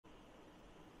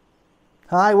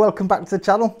Hi, welcome back to the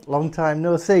channel. Long time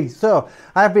no see. So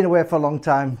I have been away for a long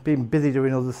time, been busy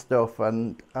doing other stuff,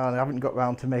 and I haven't got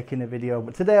around to making a video.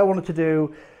 But today I wanted to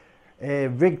do a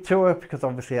rig tour because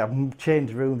obviously I've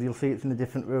changed rooms. You'll see it's in a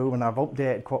different room, and I've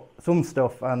updated some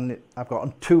stuff, and I've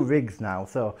got 2 rigs now.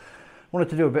 So I wanted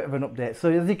to do a bit of an update. So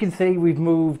as you can see, we've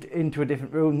moved into a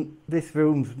different room. This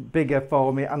room's bigger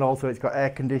for me, and also it's got air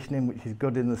conditioning, which is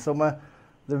good in the summer.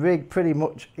 The rig pretty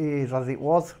much is as it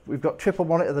was. We've got triple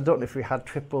monitors. I don't know if we had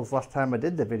triples last time I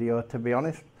did the video, to be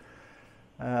honest.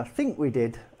 I think we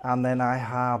did. And then I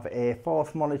have a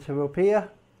 4th monitor up here.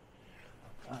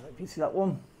 Let me see that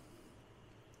one.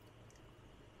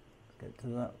 Get to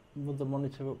that other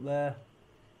monitor up there.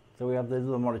 So we have the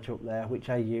other monitor up there, which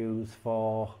I use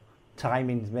for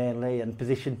timings mainly and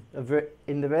position of it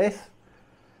in the race.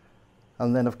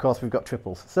 And then of course we've got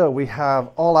triples. So we have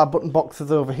all our button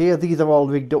boxes over here. These are all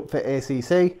rigged up for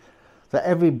ACC. So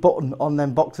every button on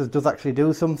them boxes does actually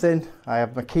do something. I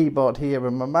have my keyboard here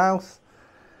and my mouse.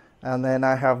 And then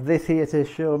I have this here to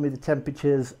show me the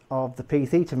temperatures of the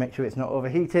PC to make sure it's not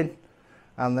overheating.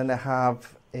 And then I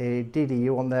have a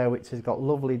DDU on there which has got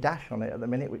lovely dash on it at the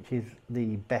minute, which is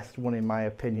the best one in my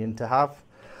opinion to have.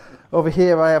 Over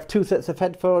here I have 2 sets of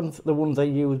headphones, the ones I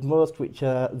use most, which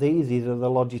are these are the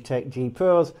Logitech G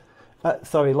Pros,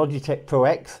 Logitech Pro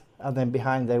X, and then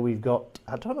behind there we've got,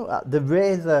 I don't know, the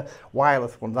RYZEN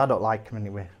wireless ones. I don't like them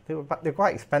anyway, they're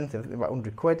quite expensive, they're about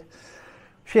 100 quid.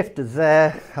 Shifters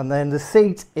there, and then the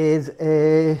seat is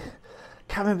a,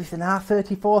 can't remember if it's an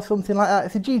R34, something like that.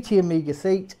 It's a GT Amiga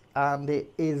seat, and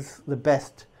it is the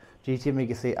best GT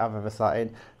Amiga seat I've ever sat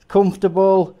in. It's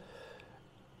comfortable.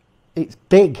 It's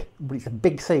big, but it's a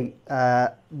big seat,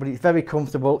 but it's very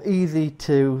comfortable, easy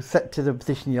to set to the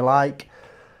position you like,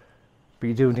 but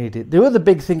you do need it. The other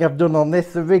big thing I've done on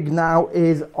this, the rig now,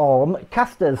 is on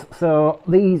casters. So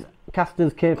these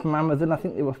casters came from Amazon. I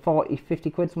think they were 40, 50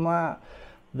 quid, something like that.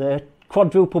 They're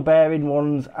quadruple bearing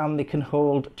ones, and they can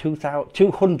hold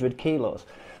 200 kilos.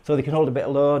 So they can hold a bit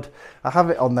of load. I have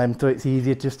it on them so it's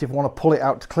easier, just if you want to pull it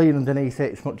out to clean underneath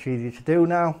it, it's much easier to do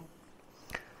now.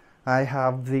 I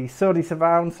have the Sony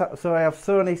surround, so I have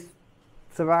Sony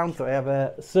surround, so I have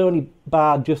a Sony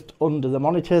bar just under the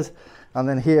monitors, and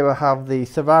then here I have the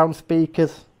surround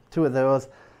speakers, 2 of those,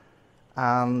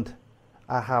 and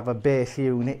I have a bass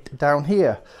unit down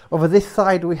here. Over this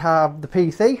side we have the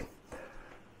PC,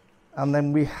 and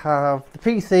then we have the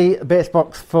PC, a bass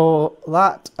box for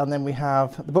that, and then we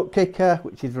have the butt kicker,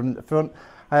 which is running at the front.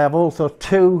 I have also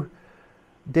 2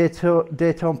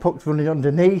 Daytona pucks running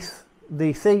underneath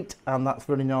the seat, and that's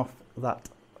running off that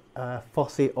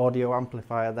Fosse audio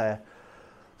amplifier there.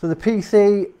 So the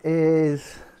PC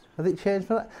is, has it changed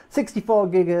for that? 64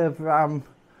 gig of RAM,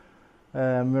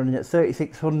 running at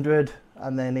 3600,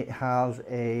 and then it has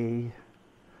a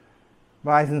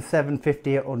Ryzen 7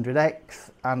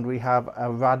 5800X, and we have a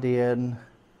Radeon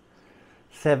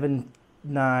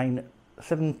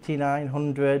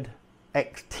 7900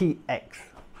 XTX.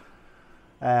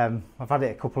 I've had it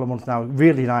a couple of months now.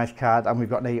 Really nice card, and we've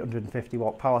got an 850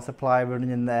 watt power supply running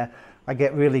in there. I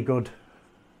get really good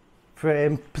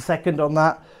frame per second on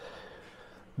that.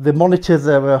 The monitors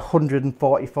are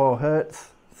 144 hertz,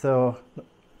 so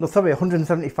no, sorry,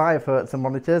 175 hertz the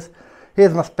monitors.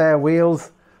 Here's my spare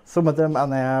wheels, some of them,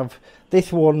 and I have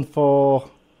this one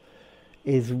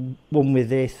is one with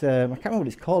this. I can't remember what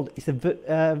it's called. It's a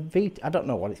V. I don't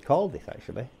know what it's called. This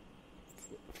actually,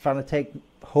 Fanatec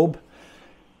hub.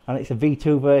 And it's a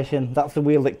V2 version. That's the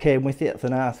wheel that came with it. It's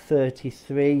an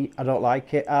R33. I don't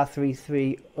like it.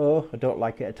 R330. I don't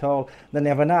like it at all. Then I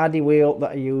have an RD wheel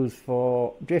that I use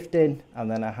for drifting,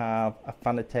 and then I have a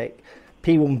Fanatec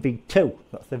P1V2.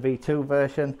 That's the V2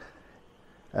 version.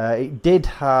 It did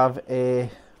have a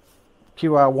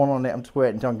QR1 on it. I'm just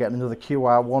waiting until I'm getting another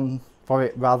QR1 for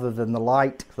it rather than the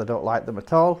light, because I don't like them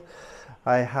at all.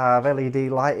 I have LED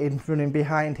lighting running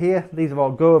behind here. These are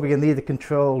all Gobi, and these are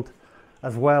controlled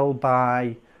as well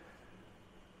by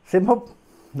SimHub.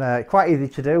 Quite easy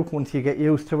to do once you get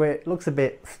used to it. Looks a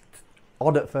bit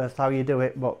odd at first how you do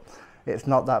it, but it's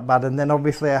not that bad. And then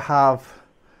obviously I have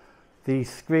these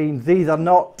screens. These are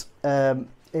not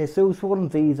ASUS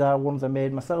ones, these are ones I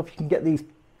made myself. You can get these,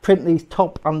 print these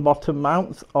top and bottom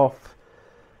mounts off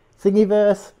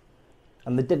Thingiverse,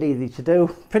 and they're dead easy to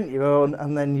do. Print your own,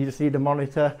 and then you just need a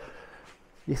monitor.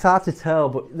 It's hard to tell,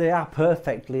 but they are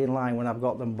perfectly in line when I've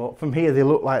got them, but from here they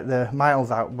look like they're miles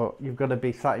out, but you've got to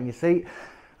be sat in your seat.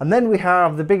 And then we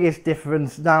have the biggest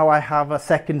difference. Now I have a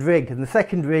second rig, and the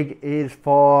second rig is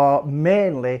for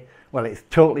mainly, well, it's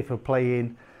totally for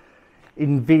playing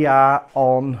in VR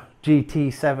on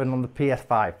GT7 on the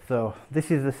PS5. So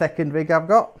this is the second rig I've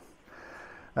got.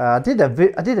 I did a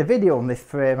video on this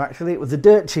frame actually. It was a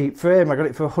dirt cheap frame. I got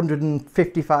it for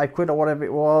 155 quid or whatever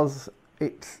it was.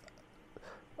 It's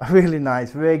a really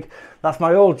nice rig. That's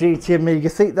my old GT Amiga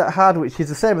seat that I had, which is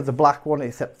the same as the black one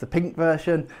except the pink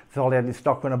version. It's all I had in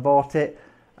stock when I bought it.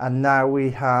 And now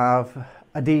we have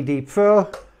a DD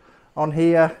Pro on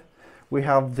here. We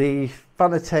have the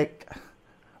Fanatec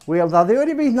wheels. Now the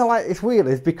only reason I like this wheel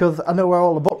is because I know where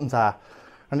all the buttons are.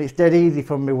 And it's dead easy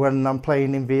for me when I'm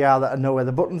playing in VR that I know where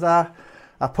the buttons are.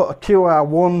 I put a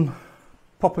QR1,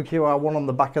 pop a QR1 on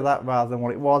the back of that rather than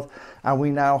what it was. And we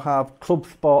now have Club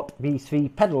Sport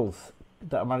V3 pedals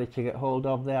that I managed to get hold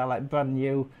of. They are like brand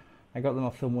new. I got them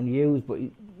off someone used, but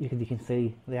you can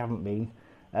see they haven't been.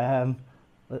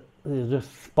 They're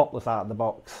just spotless out of the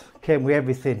box. Came with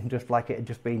everything just like it had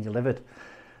just been delivered.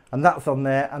 And that's on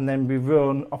there. And then we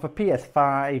run off a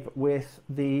PS5 with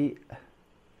the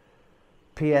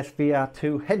PSVR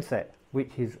 2 headset,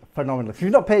 which is phenomenal. If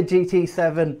you've not played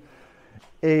GT7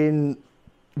 in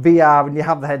VR and you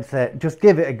have the headset, just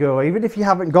give it a go. Even if you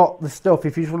haven't got the stuff,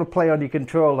 if you just want to play on your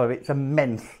controller, it's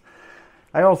immense.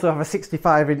 I also have a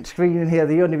 65-inch screen in here.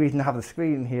 The only reason I have the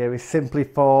screen in here is simply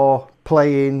for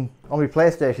playing on my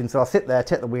PlayStation. So I'll sit there,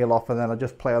 take the wheel off, and then I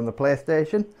just play on the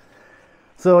PlayStation.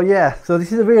 So yeah, so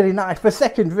this is a really nice, for a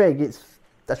second rig, it's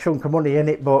a chunk of money in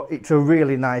it, but it's a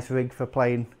really nice rig for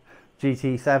playing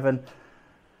GT7.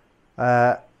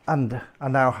 And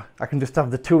now I can just have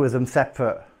the two of them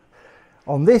separate.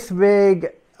 On this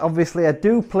rig, obviously I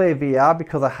do play VR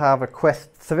because I have a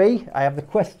Quest 3. I have the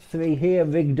Quest 3 here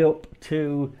rigged up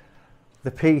to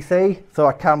the PC, so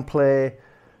I can play,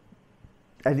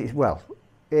 and it's, well,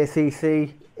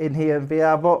 ACC in here in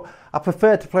VR, but I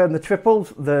prefer to play on the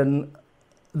triples than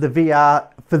the VR,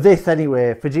 for this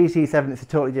anyway. For GT7 it's a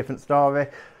totally different story,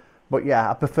 but yeah,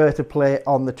 I prefer to play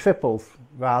on the triples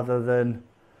rather than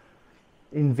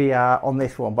in VR on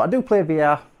this one. But I do play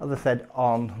VR, as I said,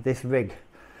 on this rig.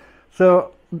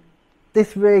 So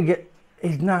this rig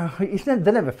is now, they're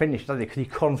never finished, are they? Because you're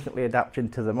constantly adapting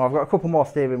to them. I've got a couple more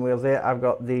steering wheels here. I've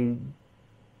got the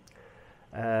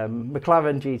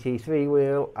McLaren GT3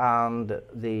 wheel and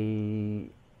the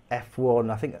F1,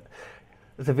 I think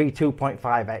it's a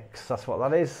V2.5X, that's what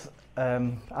that is.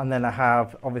 And then I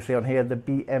have, obviously on here, the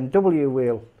BMW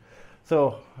wheel.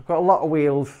 So I've got a lot of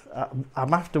wheels.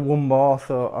 I'm after one more,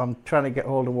 so I'm trying to get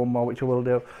hold of one more, which I will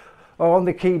do. Oh, on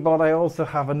the keyboard I also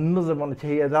have another monitor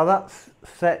here. Now that's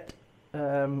set,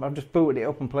 I've just booted it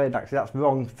up and played, actually that's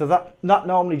wrong. So that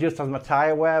normally just has my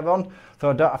tyre wear on, so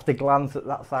I don't have to glance at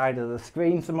that side of the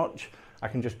screen so much. I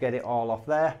can just get it all off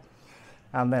there.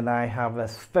 And then I have a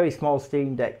very small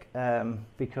Steam Deck,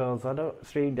 because I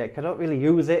don't really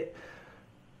use it.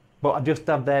 But I just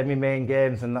have there my main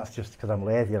games, and that's just because I'm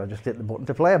lazy and I just hit the button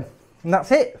to play them. And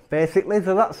that's it, basically,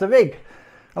 so that's the rig.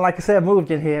 And like I say, I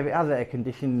moved in here, it has air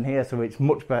conditioning here, so it's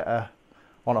much better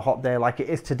on a hot day like it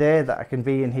is today, that I can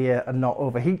be in here and not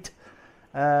overheat.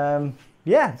 Yeah,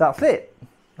 that's it.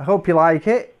 I hope you like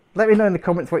it. Let me know in the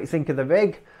comments what you think of the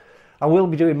rig. I will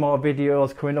be doing more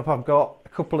videos coming up. I've got a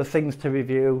couple of things to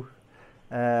review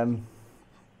that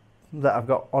I've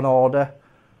got on order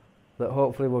that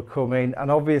hopefully will come in. And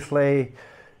obviously,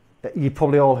 you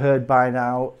probably all heard by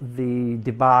now the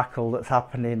debacle that's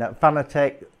happening at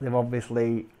Fanatec. They've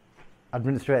obviously,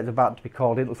 administrators about to be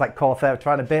called in. It looks like Corsair are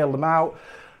trying to bail them out.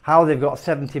 How they've got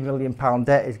 £70 million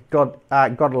debt is God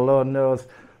alone knows.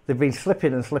 They've been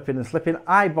slipping and slipping and slipping.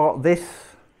 I bought this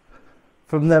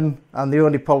from them, and the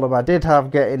only problem I did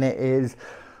have getting it is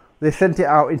they sent it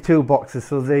out in two boxes.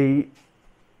 So the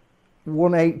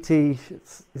 180,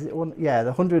 is it one? Yeah,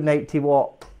 the 180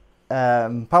 watt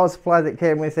power supply that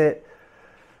came with it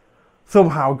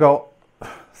somehow got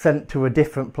sent to a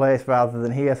different place rather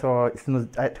than here, so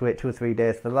I had to wait 2 or 3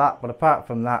 days for that. But apart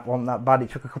from that, wasn't that bad.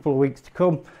 It took a couple of weeks to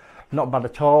come, not bad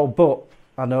at all. But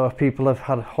I know people have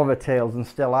had horror tales and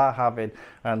still are having,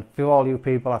 and for all you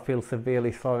people I feel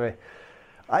severely sorry.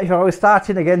 If I was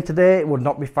starting again today, it would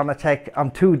not be Fanatec.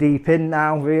 I'm too deep in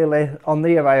now, really. On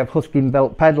there I have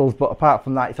HEUSKINVELD pedals, but apart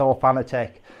from that it's all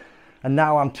Fanatec. And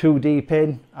now I'm too deep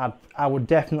in. I would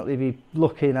definitely be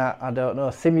looking at, I don't know,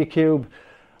 Simucube,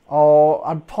 or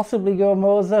I'd possibly go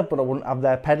Moser, but I wouldn't have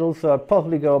their pedals, so I'd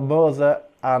probably go Moser,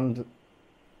 and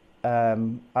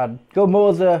I'd go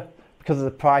Moser because of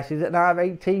the prices at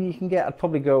R18 you can get. I'd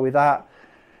probably go with that.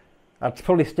 I'd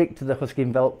probably stick to the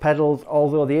HEUSKINVELD pedals,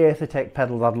 although the Aethertech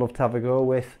pedals I'd love to have a go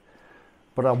with,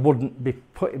 but I wouldn't be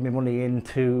putting my money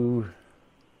into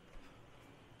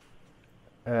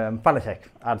Fanatec.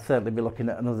 I'd certainly be looking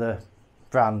at another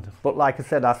brand. But like I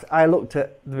said, I looked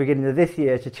at the beginning of this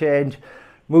year to change,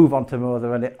 move on to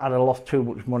Moser, and I'd have lost too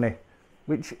much money,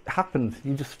 which happens.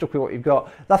 You just stuck with what you've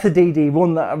got. That's a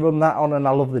DD1 that I run that on, and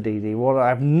I love the DD1. I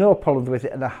have no problems with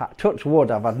it, and touch wood,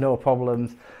 I've had no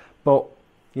problems, but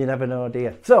you never know,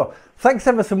 dear. So thanks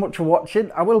ever so much for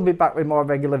watching. I will be back with more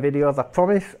regular videos, I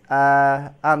promise,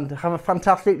 and have a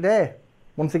fantastic day.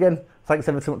 Once again, thanks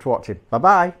ever so much for watching. Bye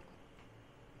bye.